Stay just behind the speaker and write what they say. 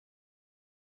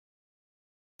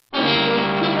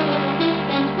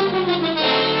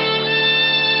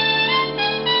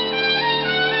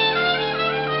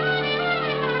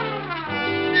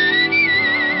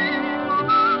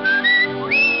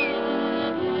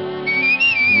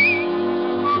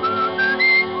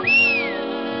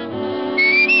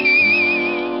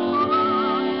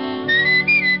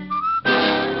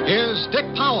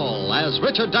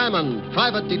Richard Diamond,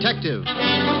 private detective.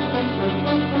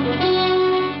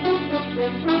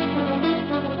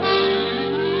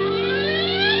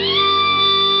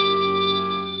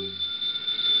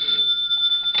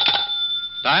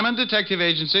 Diamond Detective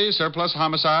Agency, surplus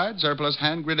homicide, surplus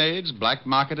hand grenades, black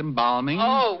market embalming.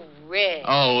 Oh, Rick.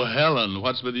 Oh, Helen,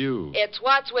 what's with you? It's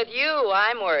what's with you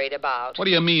I'm worried about. What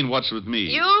do you mean, what's with me?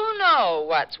 You know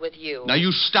what's with you. Now,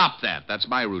 you stop that. That's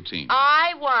my routine.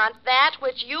 I want that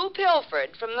which you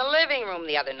pilfered from the living room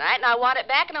the other night, and I want it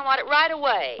back, and I want it right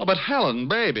away. Oh, but Helen,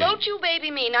 baby. Don't you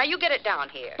baby me. Now, you get it down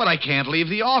here. But I can't leave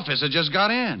the office. I just got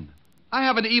in. I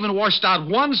haven't even washed out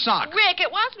one sock. Rick, it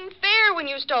wasn't fair when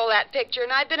you stole that picture,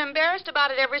 and I've been embarrassed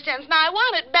about it ever since. Now, I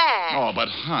want it back. Oh, but,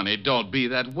 honey, don't be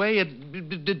that way.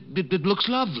 It looks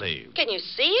lovely. Can you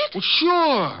see it? Well,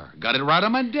 sure. Got it right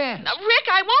on my desk. Now, Rick,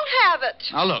 I won't have it.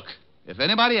 Now, look. If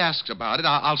anybody asks about it,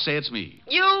 I'll say it's me.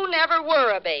 You never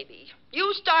were a baby.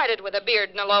 You started with a beard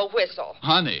and a low whistle.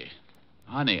 Honey,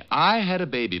 I had a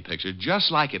baby picture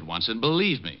just like it once, and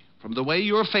believe me, from the way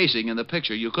you're facing in the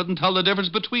picture, you couldn't tell the difference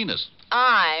between us.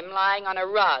 I'm lying on a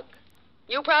rug.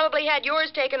 You probably had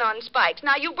yours taken on spikes.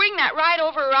 Now, you bring that right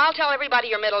over, or I'll tell everybody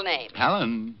your middle name.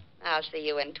 Helen. I'll see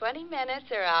you in 20 minutes,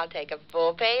 or I'll take a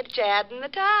full-page ad in the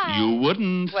Times. You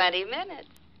wouldn't. 20 minutes.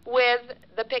 With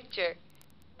the picture.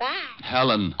 Bye.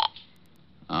 Helen.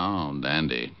 Oh,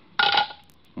 dandy.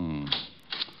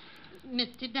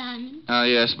 Mr. Diamond?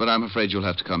 Yes, but I'm afraid you'll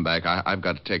have to come back. I've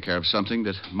got to take care of something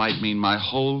that might mean my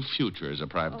whole future as a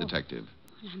private detective.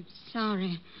 I'm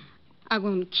sorry. I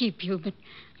won't keep you, but...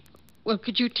 Well,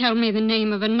 could you tell me the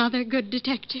name of another good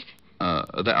detective?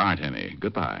 There aren't any.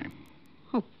 Goodbye.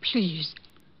 Oh, please.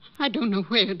 I don't know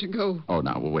where to go. Oh,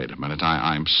 now, well, wait a minute.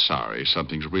 I'm sorry.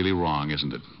 Something's really wrong,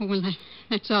 isn't it? Oh, well,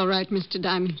 that's all right, Mr.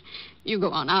 Diamond. You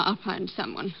go on. I'll find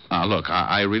someone. Look,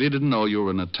 I really didn't know you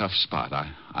were in a tough spot.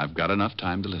 I've got enough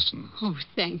time to listen. Oh,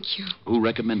 thank you. Who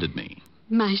recommended me?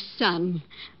 My son.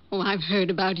 Oh, I've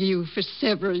heard about you for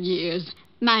several years.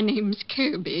 My name's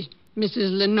Kirby,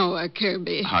 Mrs. Lenore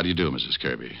Kirby. How do you do, Mrs.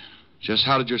 Kirby? Just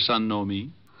how did your son know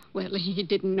me? Well, he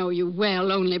didn't know you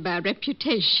well, only by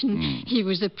reputation. He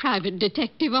was a private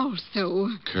detective also.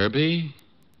 Kirby?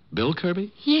 Bill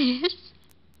Kirby? Yes.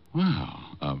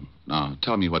 Wow. Now,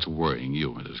 tell me what's worrying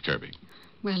you, Mrs. Kirby.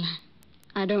 Well,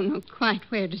 I don't know quite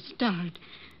where to start.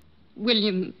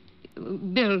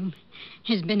 Bill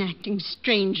has been acting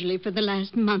strangely for the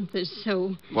last month or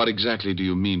so. What exactly do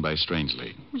you mean by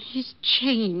strangely? Well, he's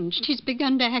changed. He's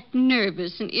begun to act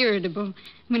nervous and irritable.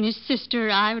 When his sister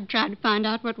or I would try to find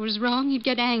out what was wrong, he'd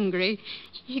get angry.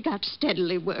 He got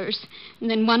steadily worse. And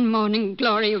then one morning,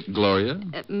 Gloria... Gloria?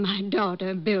 My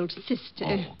daughter, Bill's sister.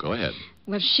 Oh, go ahead.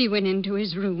 Well, she went into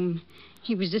his room.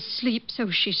 He was asleep, so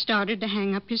she started to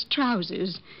hang up his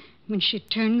trousers. When she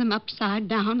turned them upside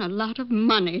down, a lot of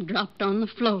money dropped on the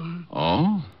floor.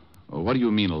 Oh? Well, what do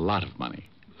you mean, a lot of money?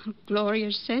 Well,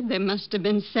 Gloria said there must have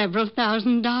been several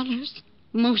 $1,000s.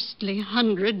 Mostly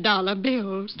 $100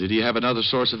 bills. Did he have another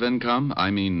source of income?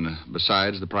 I mean,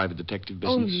 besides the private detective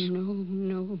business? Oh,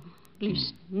 no. At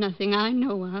least nothing I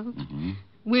know of. Mm-hmm.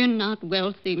 We're not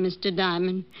wealthy, Mr.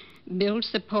 Diamond. Bill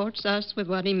supports us with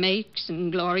what he makes,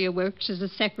 and Gloria works as a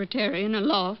secretary in a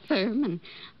law firm, and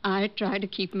I try to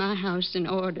keep my house in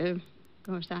order. Of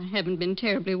course, I haven't been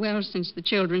terribly well since the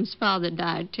children's father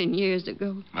died 10 years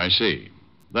ago. I see.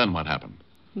 Then what happened?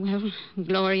 Well,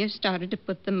 Gloria started to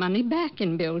put the money back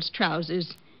in Bill's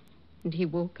trousers, and he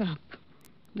woke up.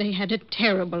 They had a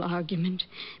terrible argument.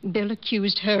 Bill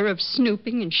accused her of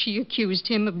snooping, and she accused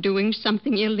him of doing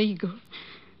something illegal.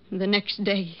 The next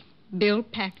day, Bill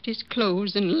packed his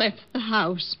clothes and left the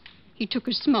house. He took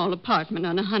a small apartment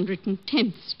on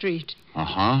 110th Street.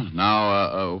 Uh-huh.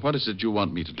 Now, what is it you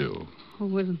want me to do? Oh,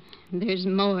 well, there's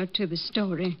more to the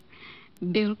story.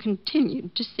 Bill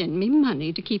continued to send me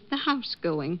money to keep the house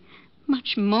going,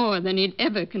 much more than he'd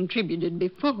ever contributed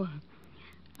before.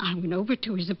 I went over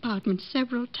to his apartment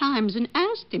several times and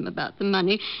asked him about the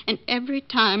money, and every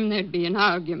time there'd be an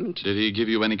argument. Did he give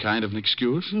you any kind of an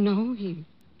excuse? No, he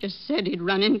just said he'd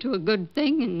run into a good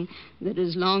thing, and that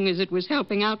as long as it was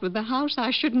helping out with the house,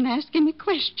 I shouldn't ask any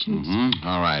questions. Mm-hmm.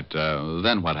 All right.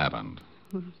 Then what happened?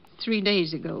 Well, 3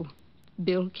 days ago,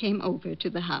 Bill came over to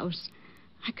the house.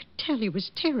 I could tell he was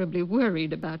terribly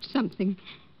worried about something.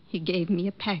 He gave me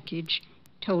a package,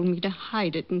 told me to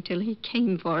hide it until he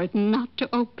came for it and not to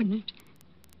open it.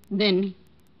 Then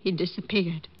he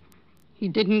disappeared. He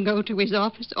didn't go to his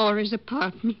office or his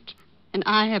apartment, and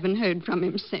I haven't heard from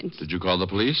him since. Did you call the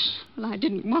police? Well, I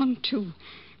didn't want to.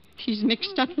 He's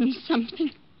mixed up in something.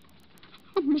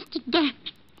 Oh, Mr. Dunne,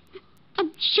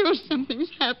 I'm sure something's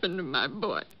happened to my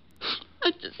boy.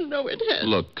 I just know it has.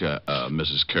 Look,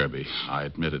 Mrs. Kirby, I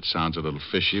admit it sounds a little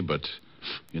fishy, but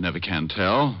you never can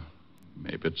tell.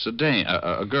 Maybe it's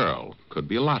a girl. Could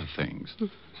be a lot of things.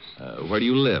 Where do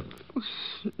you live?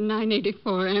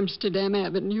 984 Amsterdam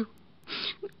Avenue.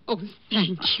 Oh,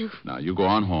 thank you. Now, you go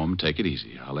on home. Take it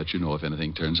easy. I'll let you know if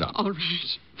anything turns up. All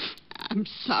right. I'm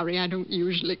sorry I don't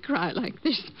usually cry like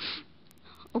this.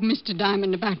 Oh, Mr.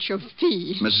 Diamond, about your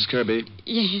fee. Mrs. Kirby?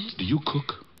 Yes. Do you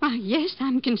cook? Why, yes,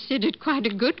 I'm considered quite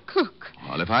a good cook.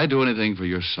 Well, if I do anything for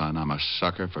your son, I'm a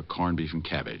sucker for corned beef and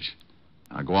cabbage.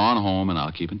 Now, go on home, and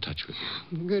I'll keep in touch with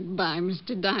you. Goodbye,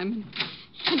 Mr. Diamond.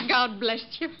 And God bless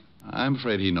you. I'm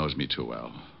afraid he knows me too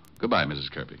well. Goodbye,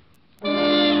 Mrs. Kirby.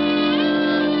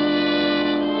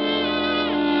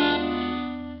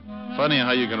 Funny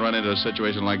how you can run into a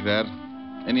situation like that.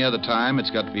 Any other time, it's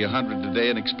got to be $100 a day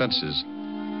in expenses.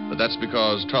 But that's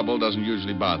because trouble doesn't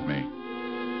usually bother me.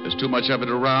 There's too much of it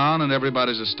around, and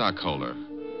everybody's a stockholder.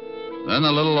 Then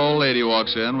a little old lady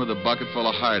walks in with a bucket full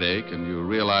of heartache, and you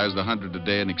realize the $100 a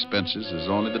day in expenses is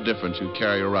only the difference you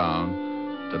carry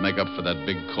around to make up for that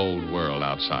big, cold world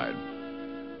outside.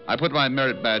 I put my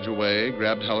merit badge away,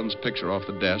 grabbed Helen's picture off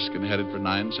the desk, and headed for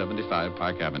 975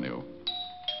 Park Avenue.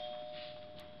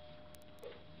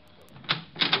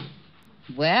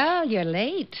 Well, you're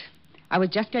late. I was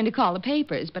just going to call the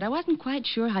papers, but I wasn't quite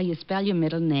sure how you spell your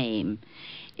middle name.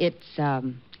 It's,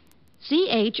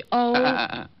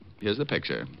 C-H-O... Here's the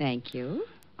picture. Thank you.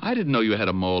 I didn't know you had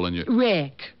a mole in your...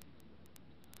 Rick.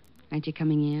 Aren't you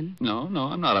coming in? No,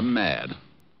 I'm not. I'm mad.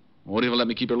 Won't even let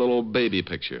me keep your little old baby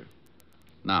picture.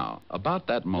 Now, about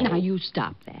that mole... Now, you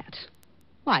stop that.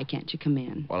 Why can't you come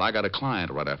in? Well, I got a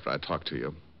client right after I talk to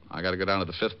you. I got to go down to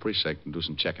the 5th precinct and do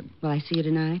some checking. Will I see you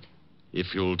tonight?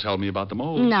 If you'll tell me about the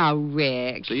mole. Now,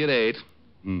 Rick. See you at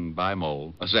 8. Bye,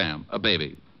 mole. Sam, a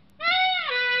baby.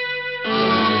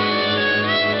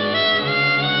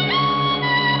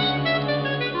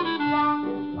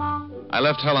 I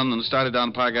left Helen and started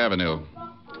down Park Avenue.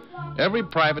 Every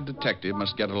private detective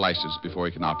must get a license before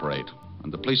he can operate,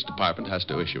 and the police department has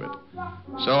to issue it.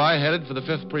 So I headed for the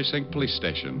 5th Precinct Police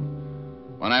Station.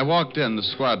 When I walked in the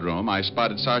squad room, I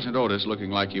spotted Sergeant Otis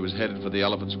looking like he was headed for the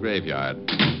elephant's graveyard.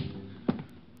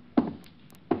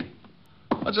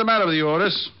 What's the matter with you,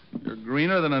 Otis? You're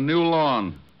greener than a new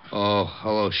lawn. Oh,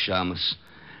 hello, Shamus.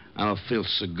 I don't feel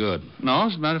so good. No,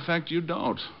 as a matter of fact, you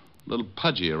don't. A little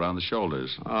pudgy around the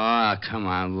shoulders. Ah, come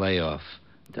on, lay off.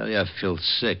 I tell you, I feel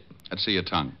sick. Let's see your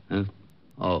tongue. Huh?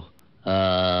 Oh,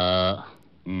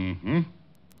 Mm-hmm.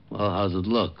 well, how's it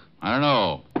look? I don't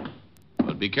know.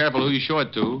 But be careful who you show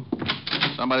it to.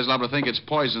 Somebody's liable to think it's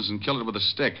poisonous and kill it with a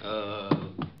stick.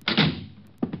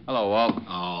 Hello, Walt.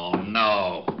 Oh,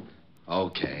 no.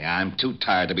 Okay, I'm too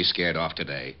tired to be scared off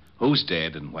today. Who's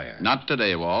dead and where? Not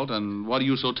today, Walt. And what are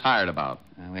you so tired about?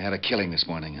 We had a killing this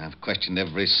morning. I've questioned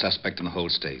every suspect in the whole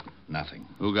state. Nothing.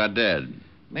 Who got dead?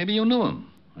 Maybe you knew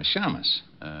him. Or Shamus.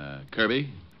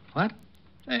 Kirby? What?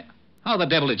 Hey, how the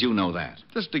devil did you know that?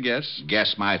 Just a guess.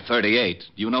 Guess my 38.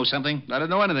 Do you know something? I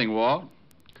didn't know anything, Walt.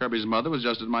 Kirby's mother was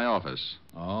just at my office.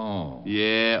 Oh.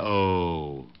 Yeah,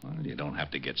 oh. Well, you don't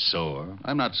have to get sore.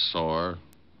 I'm not sore.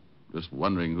 Just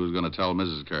wondering who's going to tell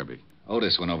Mrs. Kirby.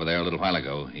 Otis went over there a little while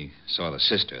ago. He saw the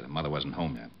sister. The mother wasn't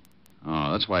home yet.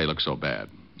 Oh, that's why he looks so bad.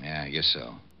 Yeah, I guess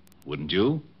so. Wouldn't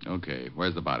you? Okay,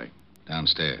 where's the body?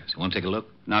 Downstairs. You want to take a look?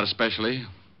 Not especially.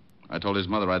 I told his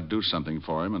mother I'd do something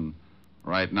for him, and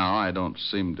right now I don't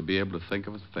seem to be able to think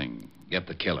of a thing. Get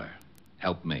the killer.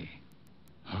 Help me.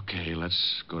 Okay,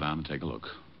 let's go down and take a look.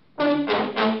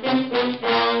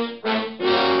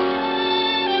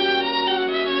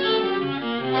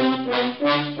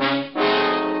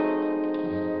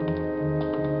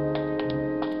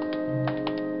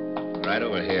 Right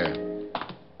over here.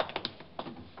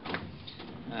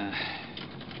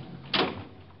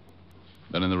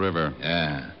 Been in the river.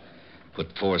 Yeah. Put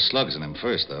 4 slugs in him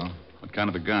first, though. What kind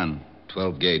of a gun?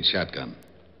 12-gauge shotgun.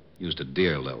 Used a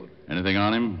deer load. Anything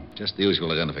on him? Just the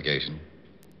usual identification.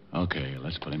 Okay,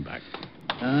 let's put him back.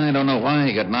 I don't know why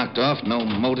he got knocked off. No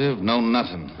motive, no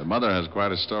nothing. The mother has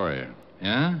quite a story.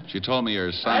 Yeah? She told me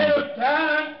your son...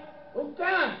 Lieutenant!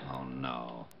 Lieutenant! Oh,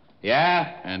 no.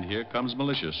 Yeah? And here comes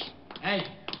Malicious. Hey,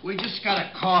 we just got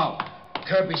a call.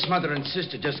 Kirby's mother and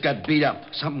sister just got beat up.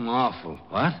 Something awful.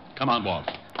 What? Come on, Walt.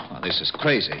 Well, this is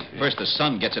crazy. First the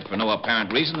son gets it for no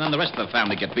apparent reason, then the rest of the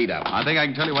family get beat up. I think I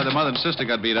can tell you why the mother and sister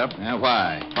got beat up. Yeah,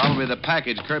 why? Probably the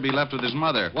package Kirby left with his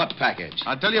mother. What package?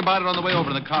 I'll tell you about it on the way over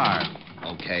in the car.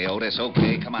 Okay, Otis,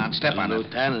 okay. Come on, step on it.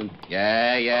 Lieutenant.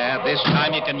 Yeah. This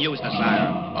time you can use the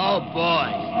siren. Oh, boy.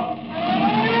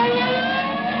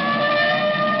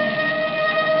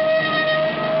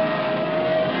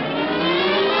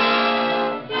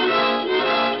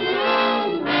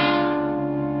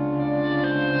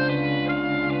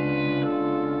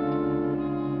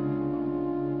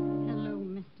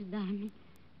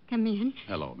 come in?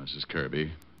 Hello, Mrs.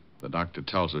 Kirby. The doctor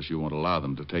tells us you won't allow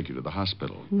them to take you to the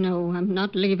hospital. No, I'm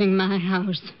not leaving my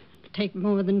house. It'll take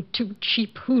more than 2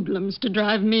 cheap hoodlums to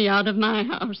drive me out of my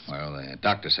house. Well, the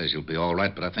doctor says you'll be all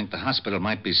right, but I think the hospital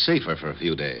might be safer for a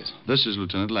few days. This is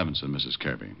Lieutenant Levinson, Mrs.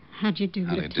 Kirby. How'd you do,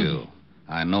 How do you Lieutenant? do?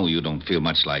 I know you don't feel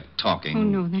much like talking. Oh,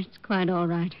 no, that's quite all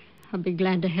right. I'll be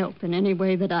glad to help in any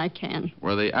way that I can.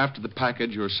 Were they after the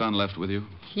package your son left with you?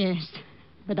 Yes,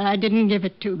 but I didn't give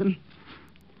it to them.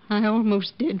 I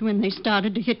almost did when they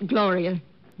started to hit Gloria,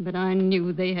 but I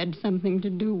knew they had something to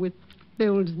do with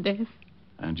Bill's death.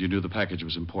 And you knew the package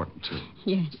was important, too.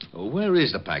 Yes, Well, where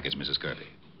is the package, Mrs. Kirby?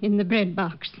 in the bread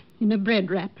box, in a bread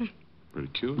wrapper. Pretty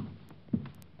cute.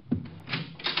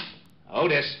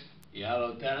 Otis, Yeah,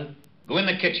 Lieutenant? go in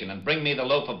the kitchen and bring me the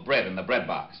loaf of bread in the bread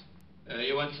box.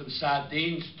 You want some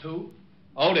sardines, too?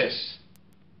 Otis,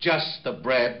 just the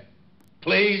bread,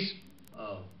 please.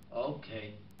 Oh,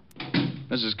 okay.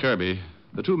 Mrs. Kirby,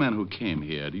 the 2 men who came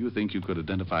here, do you think you could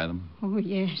identify them? Oh,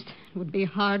 yes, it would be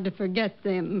hard to forget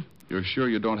them. You're sure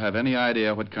you don't have any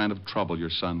idea what kind of trouble your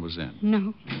son was in?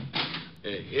 No.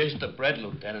 Here's the bread,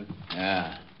 Lieutenant.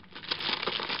 Yeah.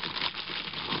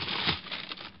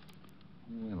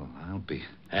 Well, I'll be...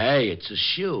 Hey, it's a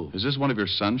shoe. Is this one of your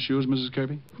son's shoes, Mrs.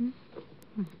 Kirby?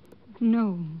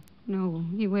 No,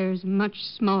 he wears a much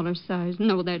smaller size.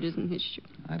 No, that isn't his shoe.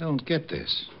 I don't get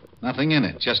this. Nothing in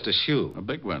it, just a shoe. A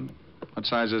big one. What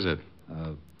size is it?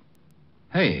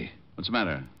 Hey, What's the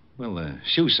matter? well, the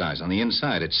shoe size on the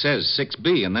inside, it says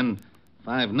 6B and then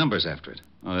 5 numbers after it.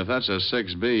 Well, if that's a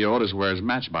 6B, Otis wears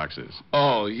matchboxes.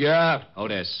 Oh, yeah?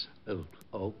 Otis. Oh,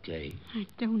 okay. I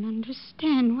don't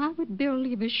understand. Why would Bill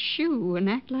leave a shoe and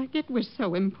act like it was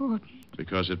so important?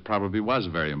 Because it probably was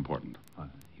very important.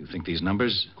 You think these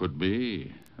numbers? Could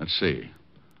be. Let's see.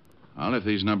 Well, if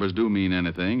these numbers do mean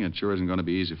anything, it sure isn't going to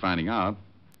be easy finding out.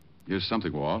 Here's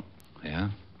something, Walt. Yeah?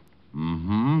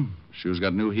 Mm-hmm. Shoe's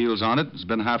got new heels on it. It's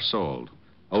been half soled.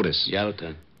 Otis. Yeah,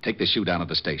 Lieutenant. Take the shoe down at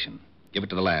the station. Give it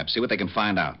to the lab. See what they can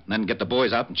find out. And then get the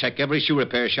boys out and check every shoe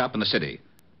repair shop in the city.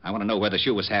 I want to know where the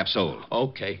shoe was half soled.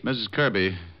 Okay. Mrs.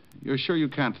 Kirby, you're sure you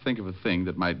can't think of a thing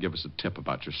that might give us a tip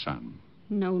about your son?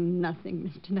 No, nothing,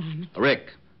 Mr. Diamond. Rick,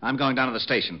 I'm going down to the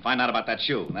station. Find out about that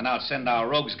shoe. And then I'll send our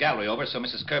rogues gallery over so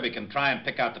Mrs. Kirby can try and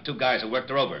pick out the 2 guys who worked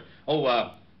her over.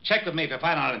 Oh, check with me if you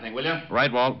find out anything, will you?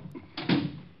 Right, Walt?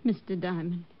 Mr.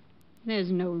 Diamond, there's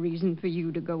no reason for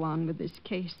you to go on with this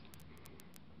case.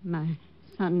 My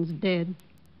son's dead.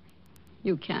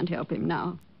 You can't help him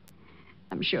now.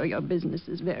 I'm sure your business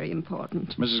is very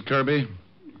important. Mrs. Kirby,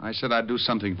 I said I'd do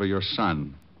something for your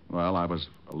son. Well, I was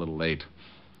a little late.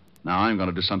 Now I'm going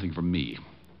to do something for me.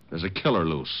 There's a killer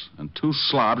loose, and 2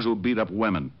 slobs who beat up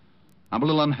women. I'm a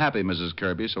little unhappy, Mrs.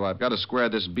 Kirby, so I've got to square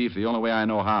this beef the only way I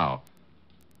know how.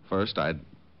 First, I'd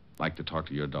like to talk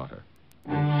to your daughter.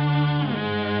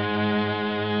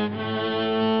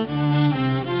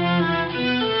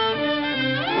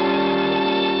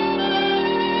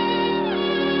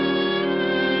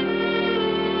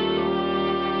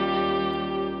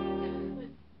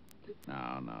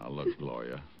 Now, look,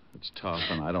 Gloria. It's tough,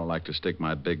 and I don't like to stick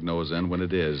my big nose in when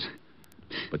it is.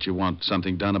 But you want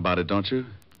something done about it, don't you?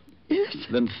 Yes.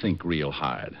 Then think real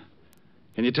hard.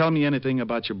 Can you tell me anything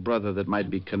about your brother that might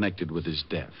be connected with his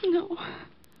death? No,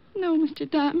 Mr.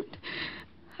 Diamond.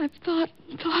 I've thought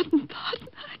and thought and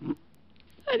thought.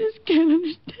 I just can't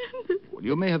understand it. Well,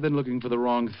 you may have been looking for the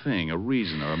wrong thing, a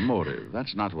reason or a motive.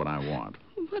 That's not what I want.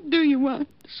 What do you want?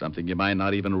 Something you might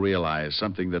not even realize,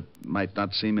 something that might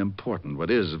not seem important,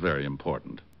 but is very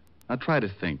important. Now, try to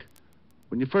think.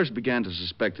 When you first began to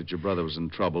suspect that your brother was in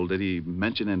trouble, did he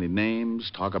mention any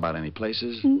names, talk about any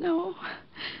places? No.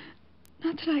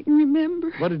 Not that I can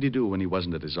remember. What did he do when he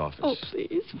wasn't at his office? Oh,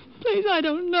 please. Please, I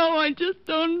don't know. I just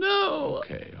don't know.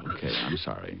 Okay, I'm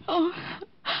sorry. Oh,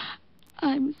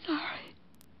 I'm sorry.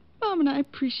 Mom and I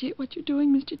appreciate what you're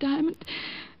doing, Mr. Diamond.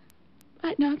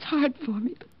 Right now it's hard for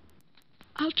me, but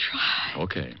I'll try.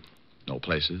 Okay. No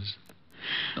places?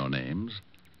 No names?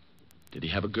 Did he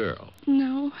have a girl?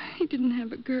 No, he didn't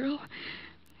have a girl.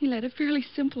 He led a fairly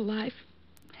simple life.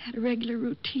 Had a regular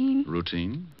routine.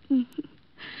 Routine? Mm-hmm.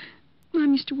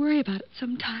 Mom used to worry about it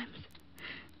sometimes.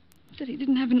 Said he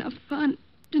didn't have enough fun.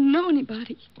 Didn't know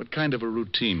anybody. What kind of a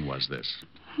routine was this?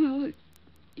 Well, the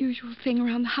usual thing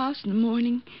around the house in the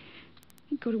morning.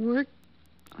 He'd go to work.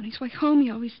 On his way home,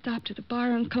 he always stopped at a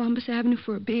bar on Columbus Avenue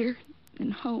for a beer.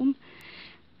 Then home.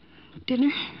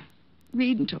 Dinner.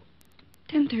 Read until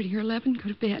 10:30 or 11. Go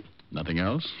to bed. Nothing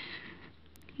else?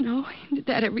 No, he did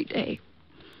that every day.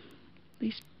 At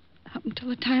least up until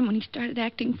the time when he started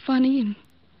acting funny and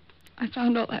I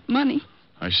found all that money.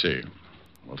 I see.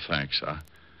 Well, thanks.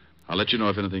 I'll let you know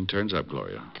if anything turns up,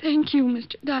 Gloria. Thank you,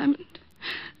 Mr. Diamond.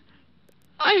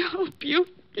 I hope you...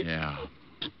 Yeah.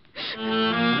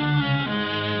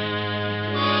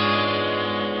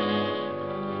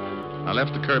 I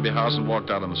left the Kirby house and walked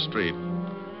out on the street.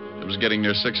 It was getting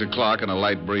near 6 o'clock, and a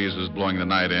light breeze was blowing the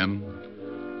night in.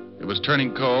 It was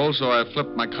turning cold, so I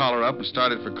flipped my collar up and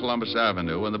started for Columbus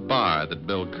Avenue and the bar that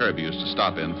Bill Kirby used to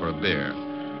stop in for a beer.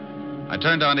 I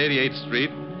turned down 88th Street,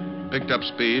 picked up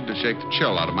speed to shake the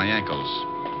chill out of my ankles.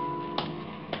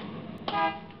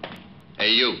 Hey,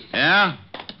 you. Yeah?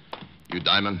 You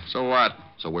Diamond? So what?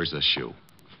 So where's this shoe?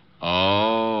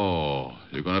 Oh,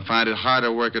 you're going to find it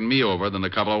harder working me over than a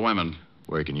couple of women.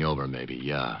 Working you over, maybe,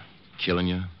 yeah. Killing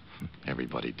you?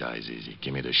 Everybody dies easy.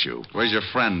 Give me the shoe. Where's your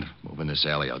friend? Move in this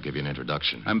alley. I'll give you an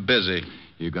introduction. I'm busy.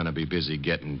 You're going to be busy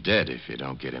getting dead if you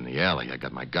don't get in the alley. I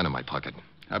got my gun in my pocket.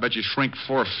 I bet you shrink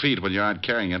 4 feet when you aren't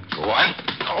carrying it. What?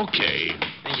 Okay.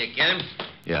 Did you get him?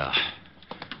 Yeah.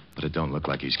 But it don't look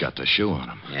like he's got the shoe on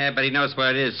him. Yeah, but he knows where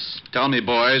it is. Tell me,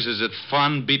 boys, is it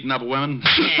fun beating up women?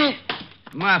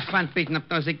 More fun beating up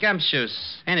those gumshoes.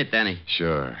 Ain't it, Danny?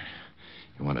 Sure.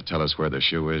 You want to tell us where the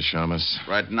shoe is, Shamus?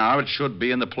 Right now, it should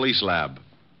be in the police lab.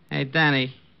 Hey,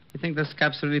 Danny, you think those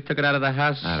cops really took it out of the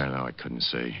house? I don't know. I couldn't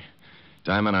see.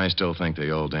 Diamond, I still think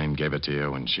the old dame gave it to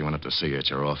you when she went up to see you at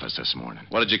your office this morning.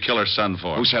 What did you kill her son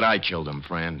for? Who said I killed him,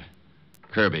 friend?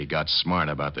 Kirby got smart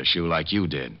about the shoe like you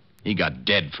did. He got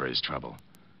dead for his trouble.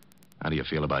 How do you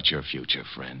feel about your future,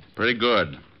 friend? Pretty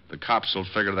good. The cops will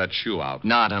figure that shoe out.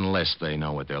 Not unless they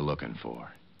know what they're looking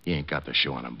for. He ain't got the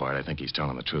shoe on him, Bart. I think he's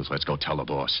telling the truth. Let's go tell the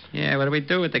boss. Yeah, what do we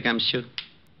do with the gumshoe?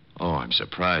 Oh, I'm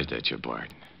surprised at you,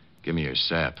 Bart. Give me your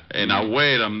sap. Hey, now,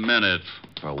 wait a minute.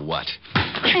 For what?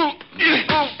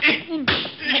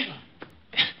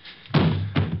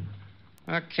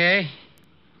 Okay.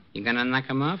 You gonna knock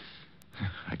him off?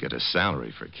 I get a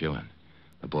salary for killing.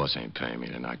 The boss ain't paying me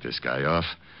to knock this guy off.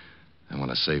 I want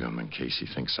to save him in case he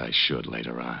thinks I should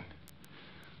later on.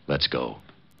 Let's go.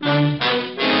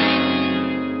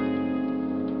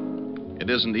 It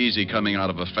isn't easy coming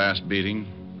out of a fast beating.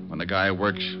 When the guy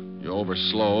works you over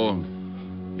slow,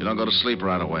 you don't go to sleep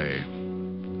right away.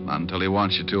 Not until he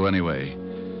wants you to, anyway.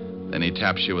 Then he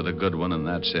taps you with a good one, and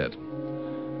that's it.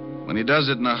 When he does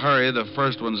it in a hurry, the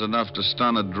first one's enough to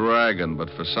stun a dragon, but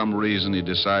for some reason he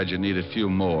decides you need a few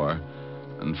more.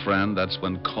 And, friend, that's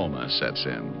when coma sets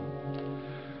in.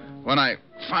 When I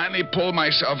finally pulled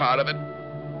myself out of it,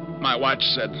 my watch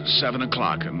said 7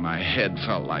 o'clock, and my head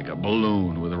felt like a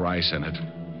balloon with rice in it.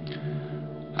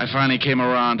 I finally came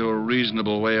around to a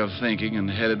reasonable way of thinking and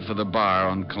headed for the bar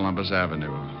on Columbus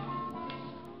Avenue.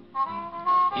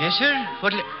 Yes, sir?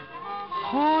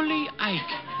 Holy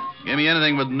Ike. Give me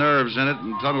anything with nerves in it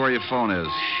and tell me where your phone is.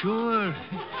 Sure.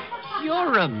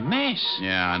 You're a mess.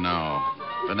 Yeah, I know.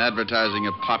 Been advertising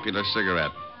a popular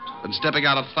cigarette. Been stepping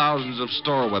out of thousands of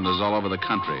store windows all over the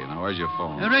country. Now, where's your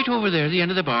phone? Right over there, the end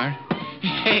of the bar.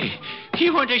 Hey,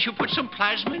 you want I should put some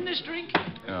plasma in this drink?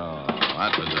 Oh,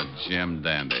 that was a Jim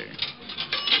dandy.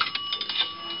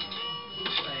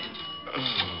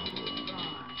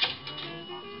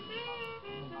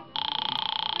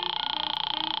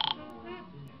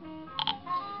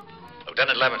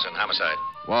 Lieutenant Levinson, homicide.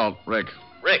 Walt, Rick.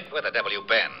 Rick, where the devil you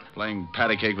been? Playing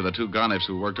patty cake with the 2 gonnips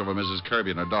who worked over Mrs.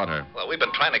 Kirby and her daughter. Well, we've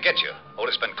been trying to get you.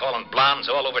 Otis been calling blondes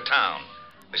all over town.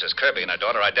 Mrs. Kirby and her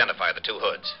daughter identified the 2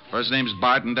 hoods. First name's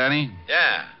Bart and Danny?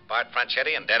 Yeah, Bart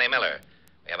Franchetti and Danny Miller.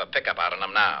 We have a pickup out on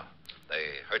them now.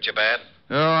 They hurt you bad?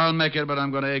 Oh, I'll make it, but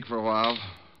I'm going to ache for a while.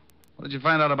 What did you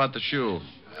find out about the shoe?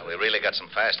 Well, we really got some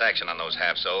fast action on those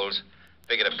half-soles.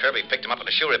 Figured if Kirby picked him up in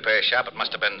a shoe repair shop, it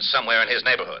must have been somewhere in his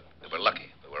neighborhood. We were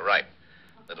lucky. We were right.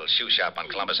 Little shoe shop on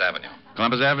Columbus Avenue.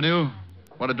 Columbus Avenue?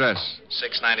 What address?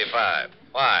 695.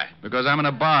 Why? Because I'm in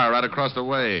a bar right across the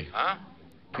way. Huh?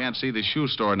 Can't see the shoe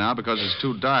store now because it's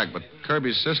too dark, but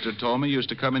Kirby's sister told me you used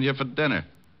to come in here for dinner.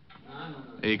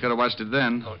 He could have watched it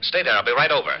then. Oh, stay there. I'll be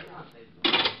right over.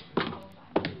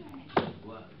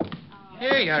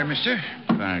 Here you are, mister.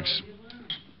 Thanks.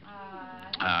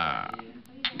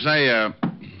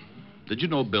 Did you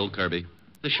know Bill Kirby?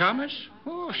 The shamus?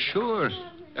 Oh, sure.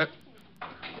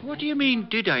 What do you mean,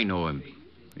 did I know him?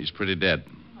 He's pretty dead.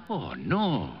 Oh,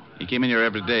 no. He came in here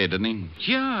every day, didn't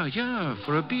he? Yeah,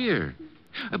 for a beer.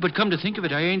 But come to think of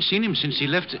it, I ain't seen him since he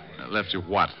left... Left you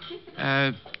what?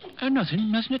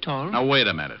 Nothing at all. Now, wait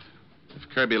a minute. If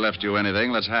Kirby left you anything,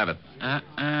 let's have it.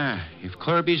 If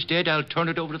Kirby's dead, I'll turn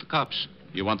it over to the cops.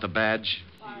 You want the badge?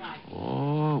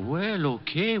 Oh, well,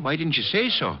 okay. Why didn't you say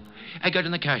so? I got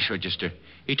in the cash register.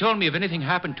 He told me if anything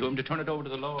happened to him to turn it over to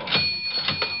the law.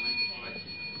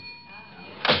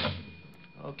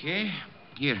 Okay.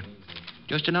 Here.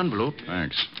 Just an envelope.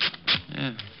 Thanks.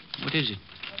 What is it?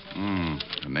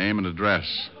 A name and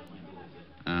address.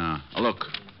 Look.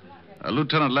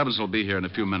 Lieutenant Levins will be here in a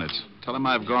few minutes. Tell him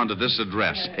I've gone to this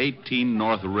address, 18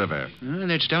 North River.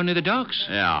 That's down near the docks.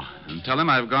 Yeah. And tell him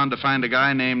I've gone to find a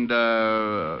guy named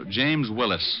James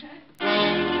Willis.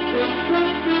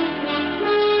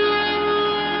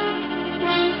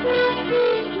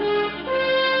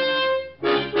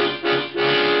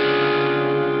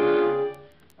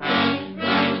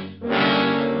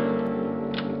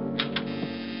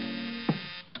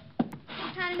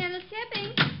 Continental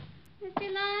Shipping.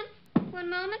 Mr. Lund, one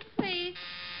moment, please.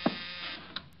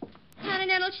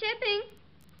 Continental Shipping.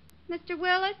 Mr.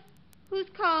 Willis, who's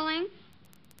calling?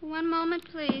 One moment,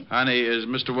 please. Honey, is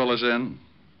Mr. Willis in?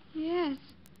 Yes.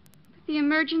 But the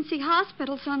emergency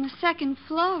hospital's on the second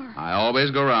floor. I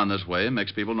always go around this way. It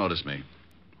makes people notice me.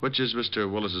 Which is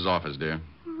Mr. Willis's office, dear?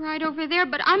 Right over there,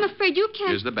 but I'm afraid you can't...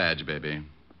 Here's the badge, baby.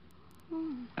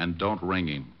 Oh, And don't ring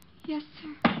him. yes,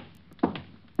 sir.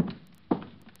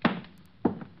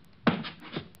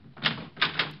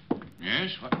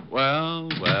 Yes? What? Well.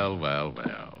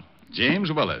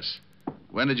 James Willis.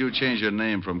 When did you change your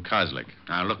name from Kozlik?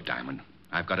 Now, look, Diamond.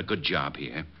 I've got a good job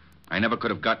here. I never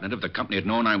could have gotten it if the company had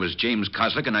known I was James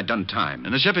Kozlik and I'd done time.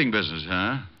 In the shipping business,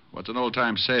 huh? What's an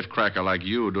old-time safecracker like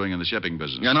you doing in the shipping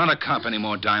business? You're not a cop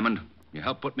anymore, Diamond. You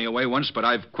helped put me away once, but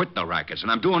I've quit the rackets, and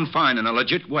I'm doing fine in a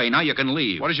legit way. Now you can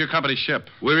leave. What does your company ship?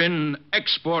 We're in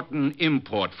export and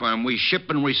import firm. We ship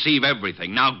and receive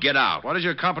everything. Now get out. What does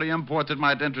your company import that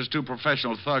might interest two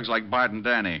professional thugs like Bart and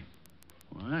Danny?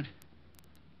 What?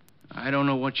 I don't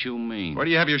know what you mean. Where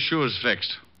do you have your shoes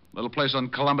fixed? Little place on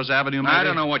Columbus Avenue, maybe? I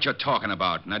don't know what you're talking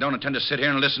about, and I don't intend to sit here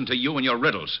and listen to you and your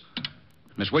riddles.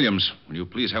 Miss Williams, will you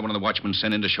please have one of the watchmen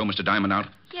sent in to show Mr. Diamond out?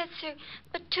 Yes, sir.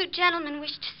 But two gentlemen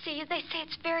wish to see you. They say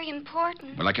it's very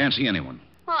important. Well, I can't see anyone.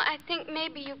 Well, I think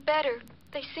maybe you better.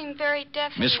 They seem very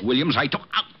definite. Miss Williams, I don't...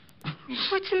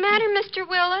 What's the matter, Mr.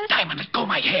 Willis? Diamond, let go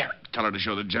my hair. Tell her to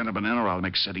show the gentleman in, or I'll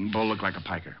make Sitting Bull look like a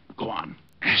piker. Go on.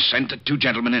 Send the two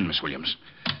gentlemen in, Miss Williams.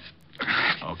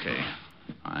 Okay.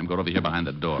 I'm going over here behind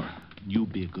the door. You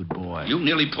be a good boy. You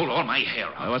nearly pulled all my hair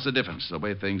out. What's the difference? The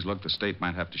way things look, the state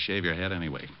might have to shave your head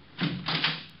anyway.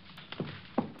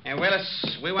 Hey,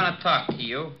 Willis, we want to talk to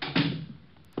you.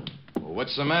 Well,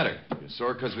 what's the matter? You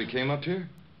sore because we came up here?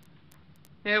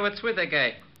 Yeah, what's with that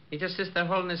guy? He just sits there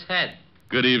holding his head.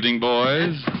 Good evening,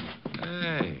 boys.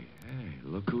 Hey,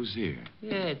 look who's here.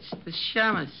 Yeah, it's the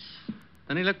shamus.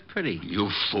 Doesn't he look pretty? You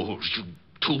fools, you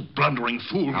two blundering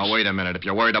fools. Now, wait a minute. If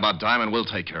you're worried about Diamond, we'll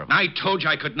take care of him. I told you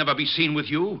I could never be seen with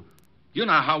you. You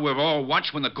know how we've all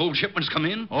watched when the gold shipments come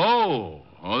in? Oh,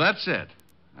 that's it.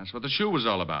 That's what the shoe was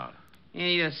all about. Yeah,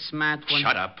 you're a smart one.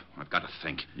 Shut up. I've got to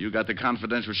think. You got the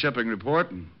confidential shipping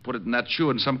report and put it in that shoe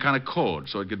in some kind of code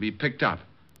so it could be picked up.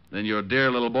 Then your dear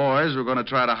little boys were going to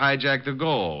try to hijack the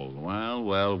gold. Well.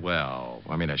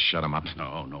 Want me to shut him up?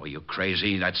 No, you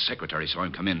crazy. That secretary saw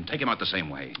him come in. Take him out the same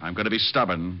way. I'm going to be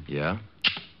stubborn. Yeah?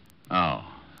 Oh,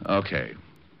 okay.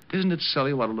 Isn't it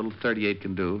silly what a little 38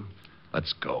 can do?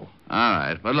 Let's go. All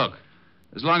right. But look,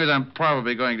 as long as I'm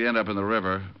probably going to end up in the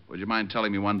river, would you mind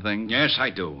telling me one thing? Yes, I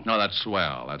do. No, that's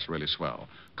swell. That's really swell.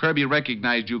 Kirby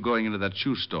recognized you going into that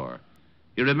shoe store.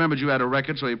 He remembered you had a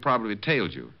record, so he probably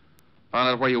tailed you. Found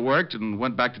out where you worked and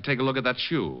went back to take a look at that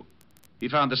shoe. He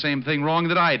found the same thing wrong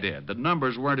that I did. The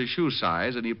numbers weren't his shoe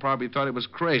size, and he probably thought it was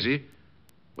crazy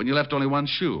when you left only one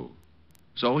shoe.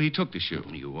 So he took the shoe.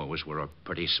 You always were a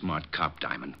pretty smart cop,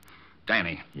 Diamond.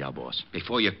 Danny. Yeah, boss.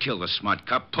 Before you kill the smart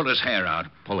cop, pull his hair out.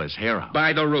 Pull his hair out?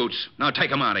 By the roots. Now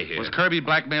take him out of here. Was Kirby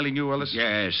blackmailing you, Willis?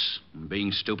 Yes.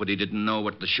 Being stupid, he didn't know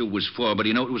what the shoe was for, but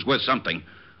he knew it was worth something.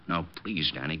 Now,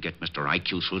 please, Danny, get Mr.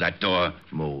 IQ through that door.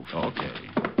 Move. Okay.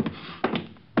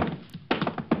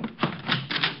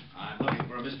 I'm looking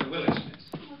for a Mr. Willis, miss.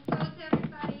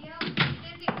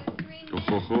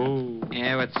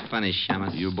 Yeah, what's funny,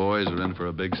 shamus? You boys are in for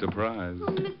a big surprise.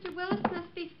 Oh, Mr. Willis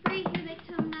must be free. Here they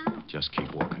come now. Just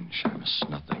keep walking, Shamus.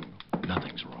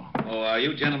 Nothing's wrong. Oh, are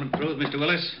you gentlemen through with Mr.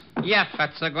 Willis? Yeah,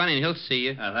 Fatso, go on in. He'll see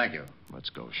you. Thank you. Let's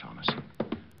go, Shamus.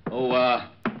 Oh,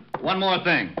 one more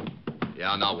thing.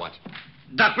 Yeah, now what?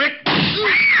 Duck, Rick!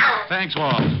 Thanks,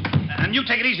 Walt. And you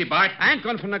take it easy, Bart. I ain't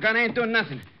going from the gun. I ain't doing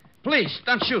nothing. Please,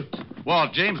 don't shoot.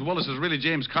 Walt, James Willis is really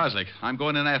James Kozlik. I'm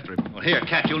going in after him. Well, here,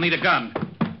 Cat, you'll need a gun.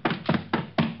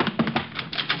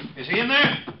 Is he in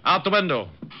there? Out the window.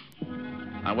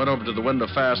 I went over to the window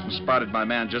fast and spotted my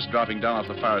man just dropping down off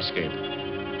the fire escape.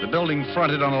 The building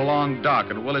fronted on a long dock,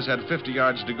 and Willis had 50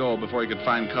 yards to go before he could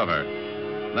find cover.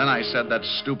 Then I said that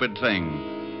stupid thing.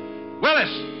 Willis!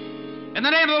 In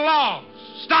the name of the law,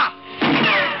 stop!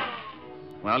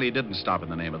 Well, he didn't stop in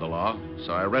the name of the law,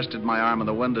 so I rested my arm on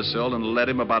the windowsill and led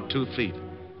him about 2 feet.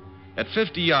 At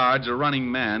 50 yards, a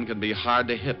running man can be hard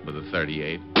to hit with a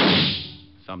 .38.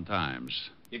 Sometimes.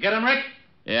 You get him, Rick?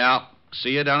 Yeah.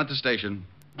 See you down at the station.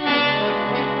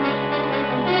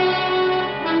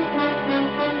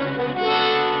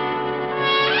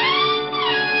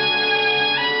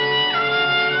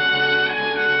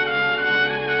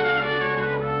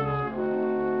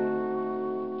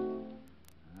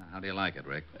 How do you like it,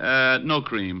 Rick? No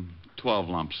cream. 12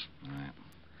 lumps. All right.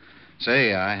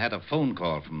 Say, I had a phone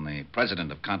call from the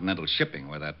president of Continental Shipping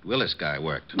where that Willis guy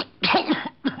worked.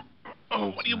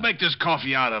 Oh, what do you make this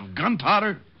coffee out of?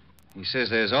 Gunpowder? He says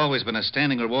there's always been a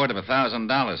standing reward of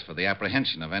 $1,000 for the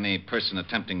apprehension of any person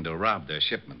attempting to rob their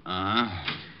shipment. Uh-huh.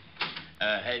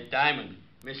 Hey, Diamond,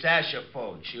 Miss Asher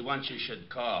phoned. She wants you should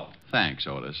call. Thanks,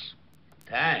 Otis.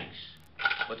 Thanks.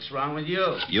 What's wrong with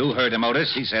you? You heard him,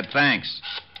 Otis. He said thanks.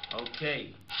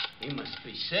 Okay. He must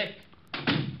be sick.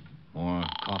 More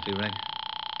coffee, Rick?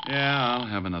 Yeah, I'll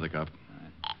have another cup.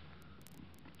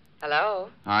 Hello?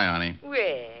 Hi, honey.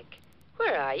 Rick,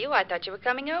 where are you? I thought you were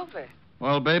coming over.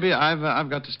 Well, baby, I've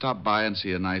got to stop by and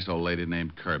see a nice old lady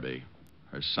named Kirby.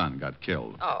 Her son got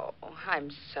killed. Oh, I'm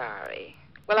sorry.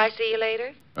 Will I see you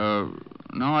later?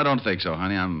 No, I don't think so,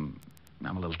 honey. I'm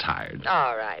a little tired.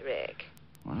 All right, Rick.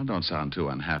 Well, don't sound too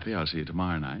unhappy. I'll see you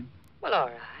tomorrow night. Well, all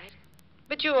right.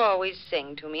 But you always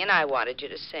sing to me, and I wanted you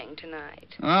to sing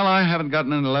tonight. Well, I haven't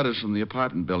gotten any letters from the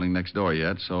apartment building next door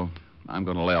yet, so I'm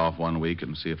going to lay off 1 week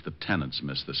and see if the tenants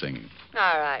miss the singing.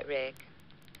 All right, Rick.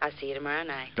 I'll see you tomorrow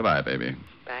night. Goodbye, baby.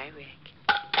 Bye,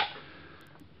 Rick.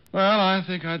 Well, I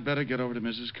think I'd better get over to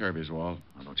Mrs. Kirby's, Walt.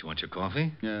 Oh, don't you want your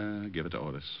coffee? Yeah, give it to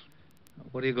Otis.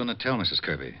 What are you going to tell Mrs.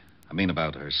 Kirby? I mean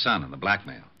about her son and the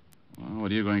blackmail. Well,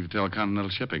 what are you going to tell Continental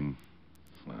Shipping?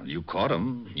 Well, you caught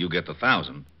him. You get the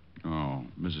 1,000. Oh,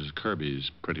 Mrs.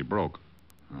 Kirby's pretty broke.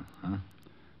 Uh-huh.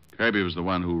 Kirby was the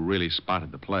one who really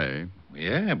spotted the play.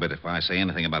 Yeah, but if I say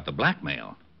anything about the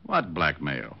blackmail... What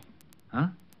blackmail? Huh?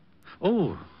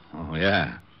 Oh,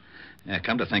 yeah. Yeah,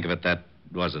 come to think of it, that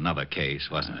was another case,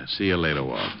 wasn't it? See you later,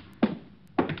 Walt.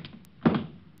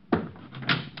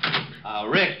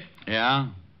 Rick. Yeah?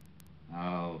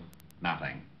 Oh,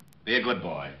 nothing. Be a good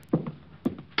boy.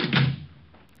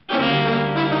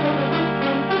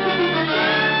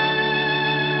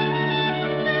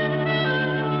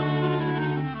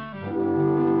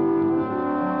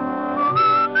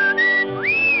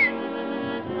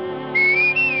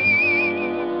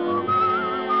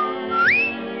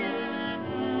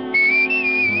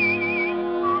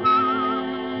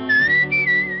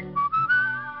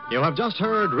 You have just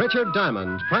heard Richard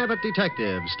Diamond, Private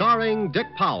Detective, starring Dick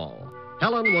Powell.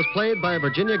 Helen was played by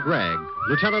Virginia Gregg,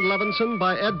 Lieutenant Levinson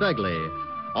by Ed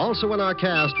Begley. Also in our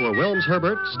cast were Wilms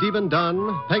Herbert, Stephen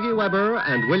Dunne, Peggy Webber,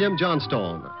 and William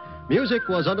Johnstone. Music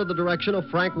was under the direction of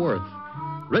Frank Worth.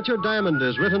 Richard Diamond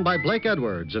is written by Blake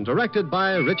Edwards and directed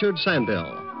by Richard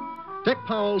Sanville. Dick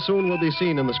Powell soon will be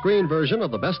seen in the screen version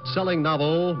of the best-selling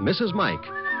novel, Mrs. Mike.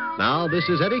 Now, this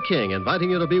is Eddie King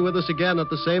inviting you to be with us again at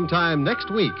the same time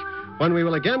next week when we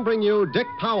will again bring you Dick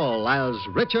Powell as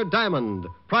Richard Diamond,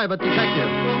 Private Detective.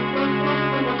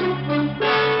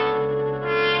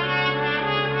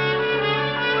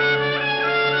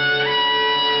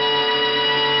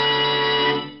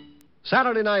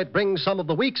 Saturday night brings some of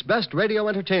the week's best radio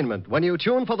entertainment when you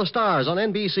tune for the stars on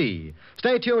NBC.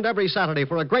 Stay tuned every Saturday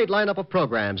for a great lineup of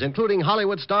programs, including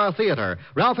Hollywood Star Theater,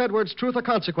 Ralph Edwards' Truth or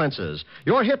Consequences,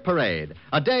 Your Hit Parade,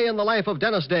 A Day in the Life of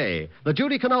Dennis Day, The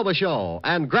Judy Canova Show,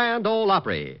 and Grand Ole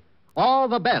Opry. All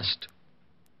the best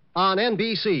on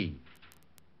NBC.